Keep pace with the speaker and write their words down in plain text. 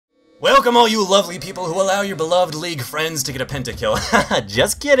Welcome all you lovely people who allow your beloved league friends to get a pentakill.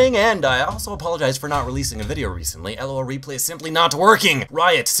 Just kidding, and I also apologize for not releasing a video recently. LOL replay is simply not working.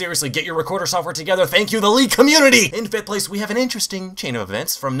 Riot, seriously, get your recorder software together. Thank you, the league community! In 5th place, we have an interesting chain of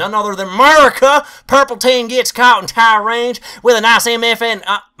events from none other than America. Purple team gets caught in tire range with a nice MF and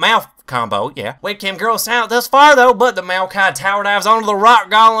mouth combo, yeah. Webcam girls out thus far though, but the Maokai tower dives onto the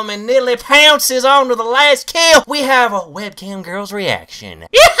rock golem and nearly pounces onto the last kill. We have a webcam girl's reaction.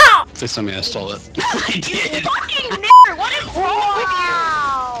 Yeah! Please tell me I stole it. I did. Fucking nigger, what is wrong with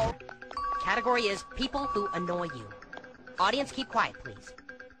you? Category is people who annoy you. Audience, keep quiet, please.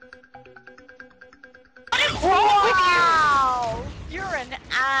 What is wrong with you? You're an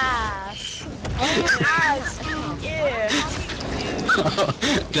ass. An ass, yeah.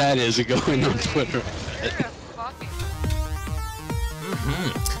 That is going on Twitter.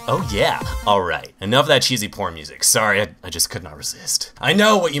 Oh yeah. Alright, enough of that cheesy porn music. Sorry, I just could not resist. I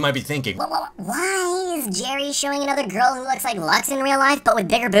know what you might be thinking. Why is Jerry showing another girl who looks like Lux in real life but with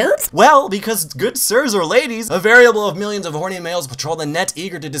bigger boobs? Well, because good sirs or ladies, a variable of millions of horny males patrol the net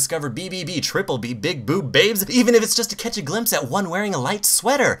eager to discover BBB, triple B, big boob babes, even if it's just to catch a glimpse at one wearing a light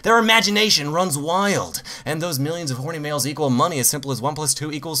sweater. Their imagination runs wild, and those millions of horny males equal money as simple as 1 +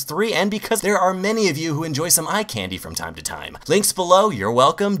 2 = 3, and because there are many of you who enjoy some eye candy from time to time. Links below, you're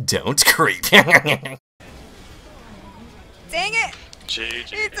welcome, don't creep. Dang it! You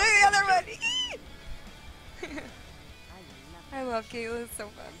took the other one! I love Caitlyn, it's so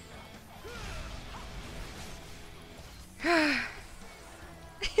fun.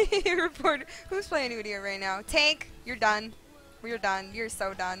 Report. Who's playing Udia right now? Tank, you're done. We're done. You're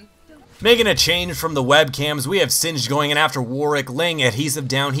so done. Making a change from the webcams, we have Singed going in after Warwick, laying adhesive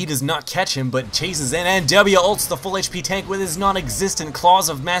down. He does not catch him, but chases in, and W ults the full HP tank with his non-existent claws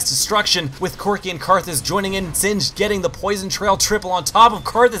of mass destruction, with Corky and Karthus joining in, Singed getting the poison trail triple on top of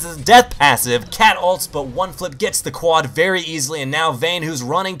Karthus' death passive. Cat ults, but one flip gets the quad very easily, and now Vayne, who's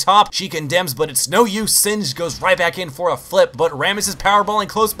running top, she condemns, but it's no use. Singed goes right back in for a flip, but Rammus is powerballing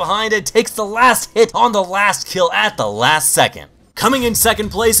close behind and takes the last hit on the last kill at the last second. Coming in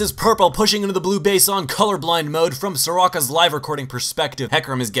 2nd place is Purple, pushing into the blue base on colorblind mode. From Soraka's live recording perspective,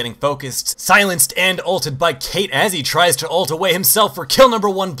 Hecarim is getting focused, silenced, and ulted by Kate as he tries to ult away himself for kill number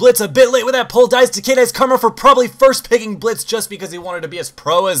 1. Blitz a bit late with that pull, dies to Kate as karma for probably first picking Blitz just because he wanted to be as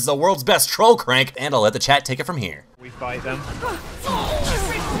pro as the world's best troll crank, and I'll let the chat take it from here. We fight them.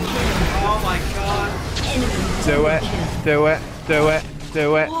 Oh my god. Do it, do it, do it,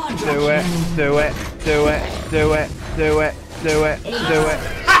 do it, do it, do it, do it, do it, do it. Do it, do it.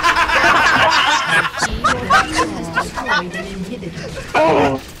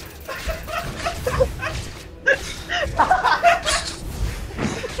 Oh!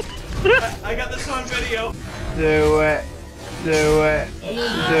 I got this on video. Do it, do it,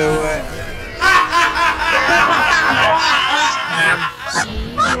 do it.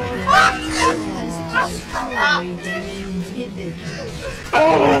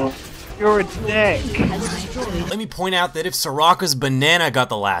 Oh! You're a dick. Let me point out that if Soraka's banana got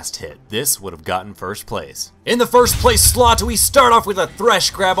the last hit, this would have gotten 1st place. In the 1st place slot, we start off with a Thresh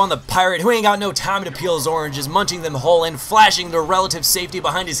grab on the pirate who ain't got no time to peel his oranges, munching them whole and flashing to relative safety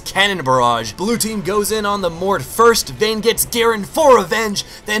behind his cannon barrage. Blue team goes in on the Mord first, Vayne gets Garen for revenge,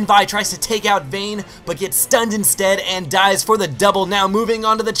 then Vi tries to take out Vayne, but gets stunned instead and dies for the double. Now moving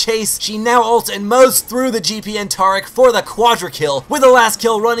on to the chase, she now ults and mows through the GPN Taric for the quadra kill. With the last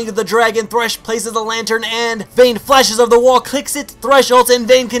kill running to the dragon, Thresh places the lantern and Vayne flashes of the wall, clicks it, Thresh ults, and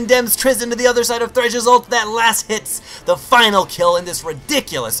Vayne condemns Tristan to the other side of Thresh's ult. That last hits the final kill in this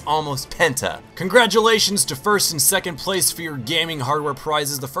ridiculous almost penta. Congratulations to 1st and 2nd place for your gaming hardware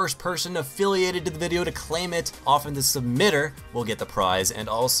prizes. The first person affiliated to the video to claim it, often the submitter, will get the prize, and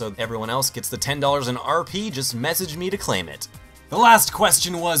also everyone else gets the $10 in RP. Just message me to claim it. The last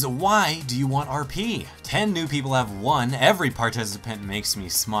question was, why do you want RP? 10 new people have won. Every participant makes me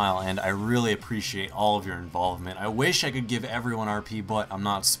smile, and I really appreciate all of your involvement. I wish I could give everyone RP, but I'm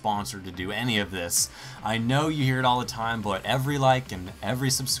not sponsored to do any of this. I know you hear it all the time, but every like and every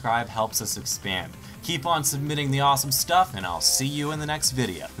subscribe helps us expand. Keep on submitting the awesome stuff, and I'll see you in the next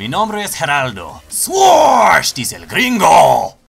video. Mi nombre es Geraldo. Swoosh, dice el gringo!